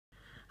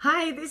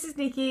Hi, this is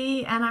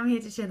Nikki, and I'm here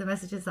to share the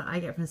messages that I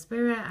get from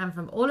Spirit and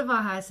from all of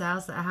our higher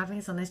selves that are having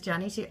us on this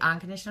journey to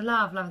unconditional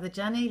love, love of the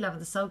journey, love of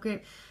the soul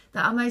group,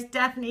 that are most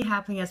definitely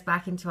helping us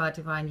back into our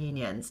divine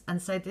unions.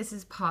 And so this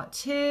is part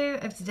 2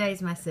 of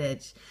today's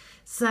message.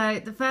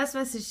 So the first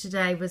message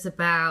today was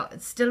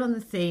about, still on the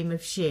theme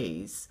of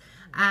shoes.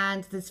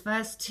 And the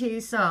first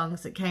 2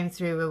 songs that came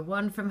through were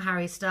one from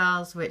Harry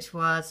Styles, which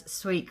was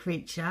Sweet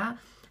Creature,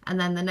 and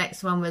then the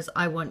next one was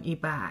I Want You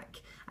Back.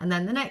 And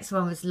then the next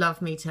one was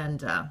Love Me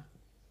Tender,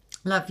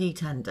 Love You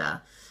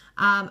Tender.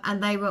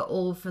 And they were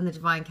all from the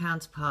Divine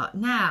Counterpart.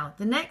 Now,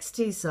 the next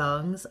 2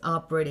 songs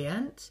are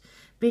brilliant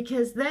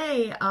because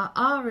they are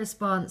our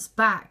response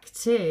back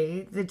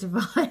to the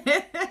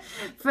Divine,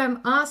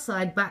 from our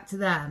side back to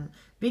them.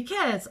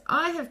 Because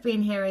I have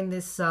been hearing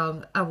this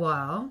song a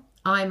while,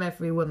 I'm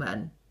Every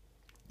Woman.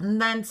 And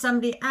then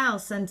somebody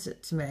else sent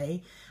it to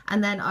me,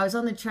 and then I was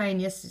on the train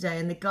yesterday,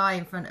 and the guy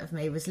in front of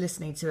me was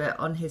listening to it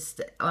on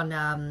his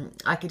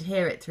I could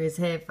hear it through his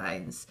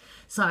earphones.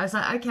 So I was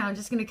like, okay, I'm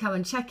just going to come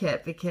and check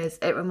it because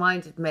it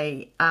reminded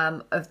me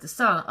of the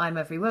song "I'm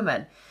Every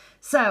Woman."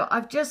 So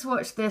I've just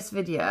watched this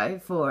video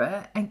for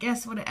it, and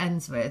guess what it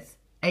ends with?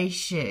 A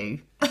shoe.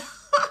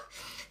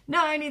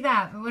 Not only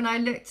that, but when I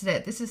looked at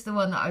it, this is the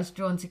one that I was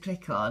drawn to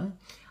click on.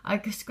 I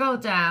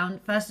scrolled down.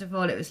 First of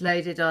all, it was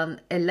loaded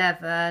on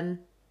 11.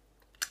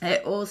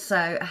 It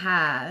also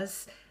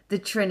has the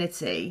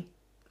Trinity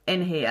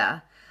in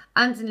here.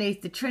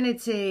 Underneath the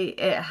Trinity,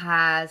 it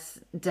has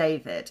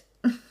David.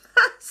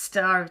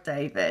 Star of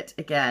David.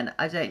 Again,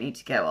 I don't need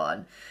to go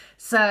on.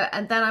 So,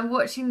 and then I'm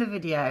watching the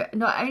video.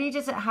 Not only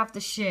does it have the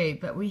shoe,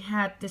 but we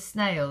had the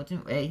snail,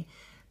 didn't we?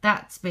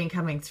 That's been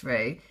coming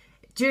through.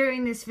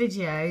 During this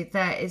video,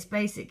 there is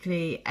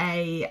basically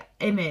a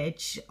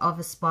image of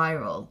a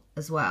spiral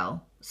as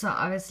well. So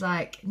I was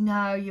like,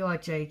 no, you are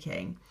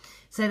joking.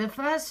 So the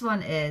first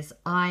one is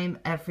I'm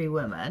Every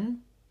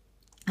Woman.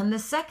 And the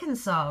second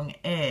song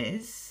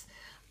is,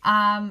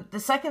 the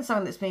second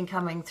song that's been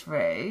coming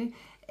through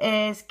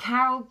is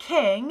Carole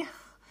King,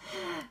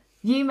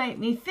 You Make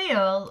Me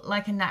Feel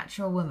Like a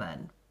Natural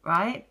Woman,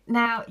 right?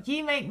 Now,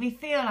 You Make Me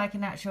Feel Like a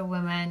Natural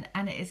Woman,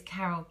 and it is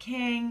Carole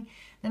King.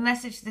 The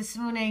message this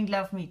morning,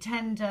 Love Me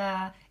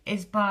Tender,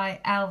 is by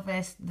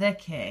Elvis the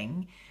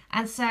King.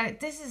 And so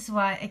this is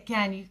why,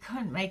 again, you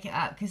couldn't make it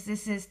up because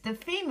this is the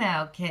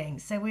female king.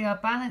 So we are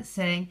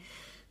balancing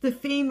the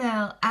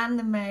female and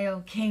the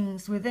male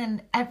kings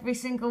within every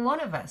single one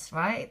of us,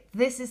 right?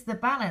 This is the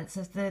balance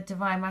of the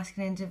divine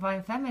masculine,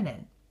 divine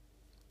feminine.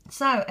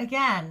 So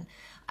again,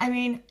 I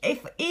mean,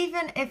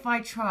 even if I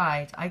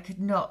tried, I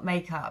could not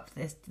make up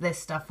this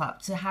stuff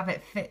up to have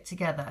it fit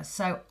together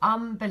so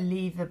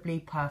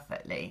unbelievably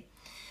perfectly.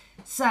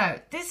 So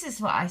this is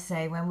what I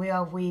say when we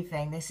are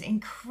weaving this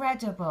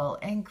incredible,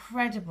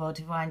 incredible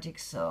divine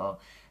jigsaw,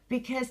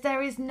 because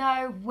there is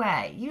no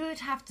way. You would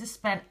have to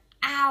spend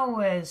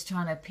hours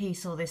trying to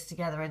piece all this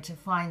together and to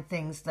find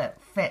things that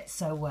fit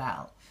so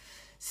well.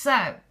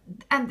 So,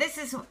 and this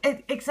is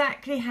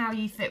exactly how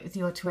you fit with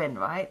your twin,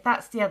 right?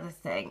 That's the other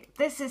thing.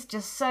 This is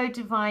just so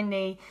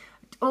divinely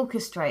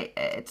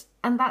orchestrated,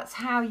 and that's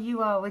how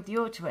you are with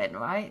your twin,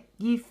 right?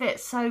 You fit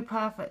so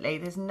perfectly.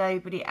 There's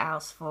nobody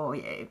else for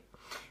you.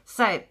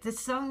 So the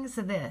songs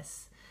are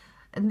this,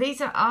 and these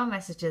are our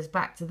messages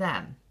back to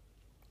them.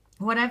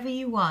 Whatever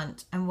you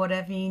want and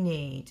whatever you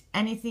need,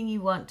 anything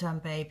you want done,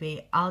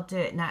 baby, I'll do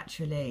it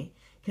naturally,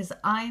 because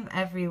I'm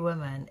every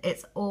woman.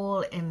 It's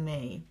all in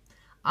me.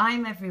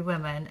 I'm every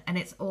woman and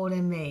it's all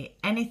in me.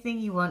 Anything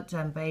you want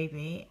done,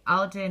 baby,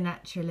 I'll do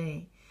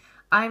naturally.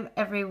 I'm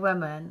every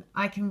woman.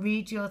 I can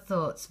read your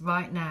thoughts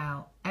right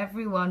now.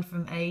 Everyone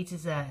from A to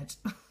Z.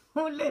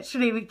 Well,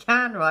 literally we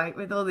can, right,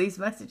 with all these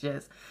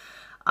messages.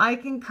 I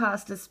can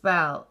cast a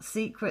spell,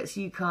 secrets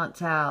you can't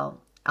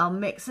tell. I'll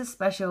mix a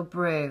special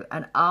brew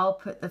and I'll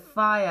put the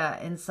fire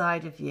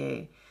inside of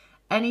you.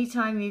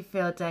 Anytime you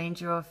feel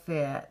danger or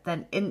fear,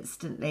 then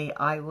instantly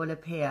I will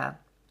appear.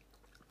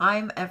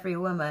 I'm every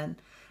woman.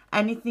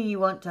 Anything you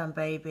want done,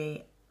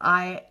 baby,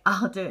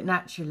 I'll do it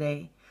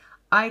naturally.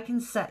 I can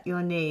set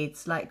your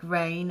needs like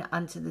rain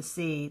unto the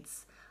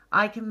seeds.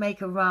 I can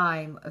make a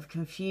rhyme of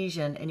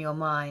confusion in your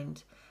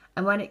mind.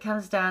 And when it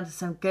comes down to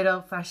some good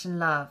old-fashioned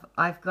love,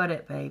 I've got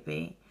it,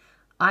 baby.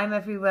 I'm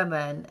every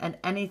woman, and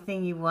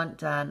anything you want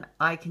done,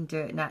 I can do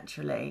it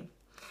naturally.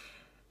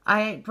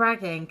 I ain't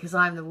bragging because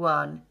I'm the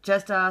one.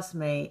 Just ask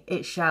me,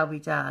 it shall be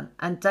done.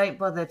 And don't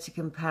bother to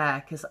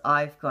compare because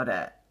I've got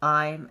it.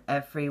 I'm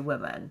every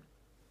woman.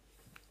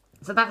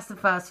 So that's the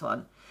first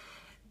one.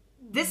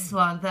 This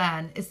one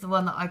then is the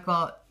one that I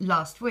got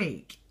last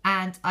week.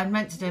 And I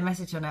meant to do a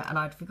message on it and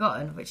I'd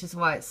forgotten, which is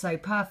why it's so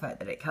perfect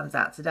that it comes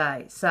out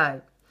today.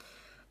 So,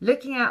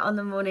 looking out on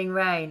the morning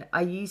rain,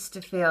 I used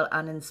to feel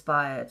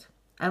uninspired.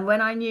 And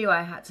when I knew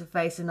I had to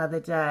face another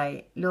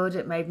day, Lord,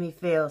 it made me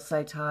feel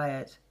so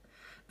tired.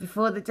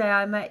 Before the day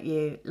I met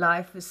you,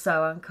 life was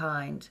so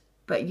unkind.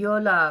 But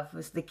your love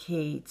was the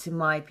key to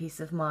my peace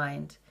of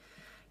mind.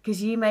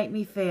 Because you make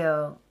me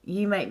feel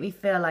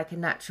like a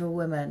natural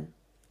woman.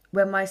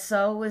 When my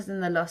soul was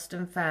in the lost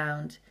and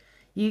found,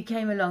 You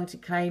came along to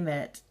claim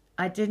it.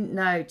 I didn't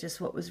know just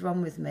what was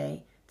wrong with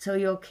me till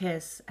your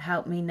kiss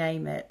helped me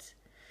name it.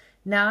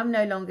 Now I'm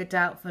no longer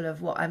doubtful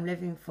of what I'm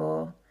living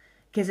for,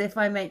 because if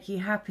I make you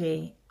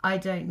happy, I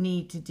don't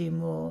need to do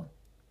more,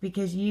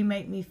 because you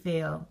make me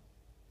feel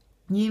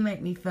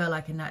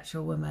like a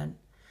natural woman.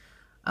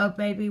 Oh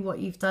baby, what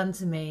you've done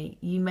to me,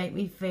 you make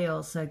me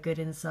feel so good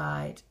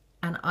inside,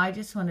 and I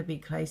just want to be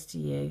close to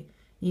you.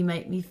 You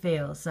make me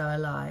feel so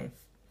alive.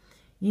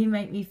 You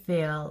make me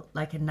feel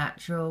like a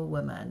natural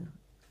woman.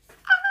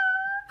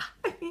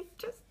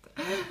 Just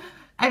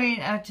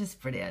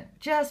brilliant.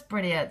 Just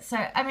brilliant. So,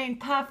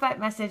 perfect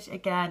message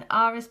again.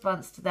 Our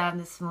response to them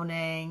this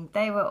morning,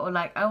 they were all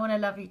like, I want to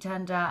love you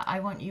tender.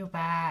 I want you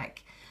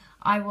back.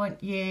 I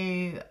want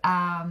you,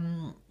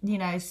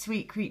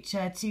 sweet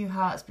creature, two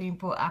hearts being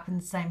brought up in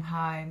the same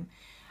home.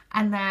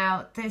 And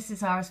now this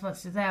is our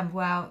response to them.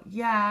 Well,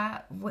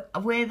 yeah,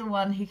 we're the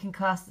one who can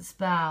cast the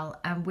spell,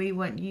 and we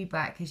want you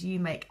back because you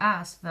make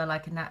us feel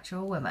like a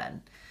natural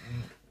woman.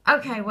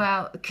 Okay,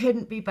 well,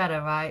 couldn't be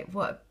better, right?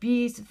 What a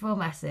beautiful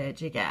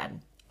message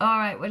again. All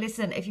right, well,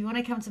 listen, if you want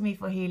to come to me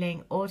for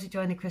healing or to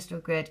join the Crystal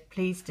Grid,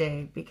 please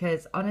do,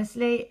 because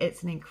honestly,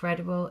 it's an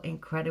incredible,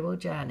 incredible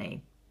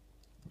journey.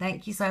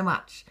 Thank you so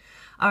much.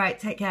 All right,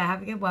 take care.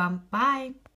 Have a good one. Bye.